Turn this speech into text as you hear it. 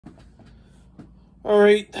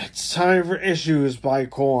Alright, it's time for Issues by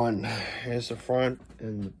Korn. Here's the front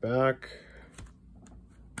and the back.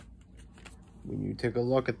 When you take a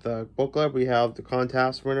look at the booklet, we have the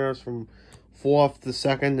contest winners from 4th to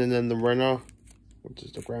 2nd, and then the winner, which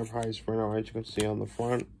is the grand prize winner, as you can see on the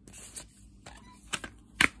front.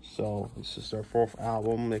 So, this is their 4th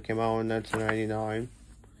album. They came out in 1999.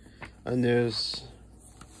 And there's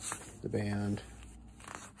the band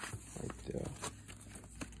right there.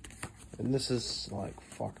 And this is like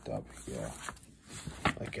fucked up here.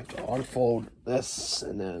 Like you have to unfold this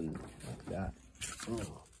and then like that.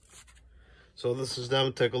 So this is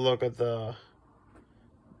them. Take a look at the,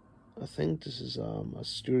 I think this is a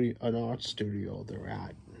studio, an art studio they're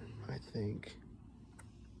at, I think.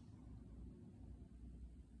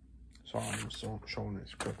 Sorry, I'm still showing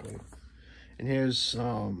this quickly. And here's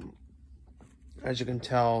as you can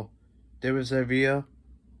tell, David Zavia,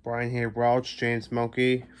 Brian Hay Brouch, James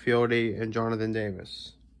Melky, Fieldy, and Jonathan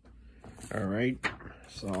Davis. Alright,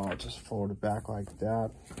 so I'll just fold it back like that.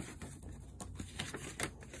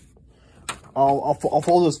 I'll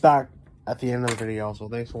fold this back at the end of the video, so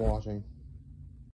thanks for watching.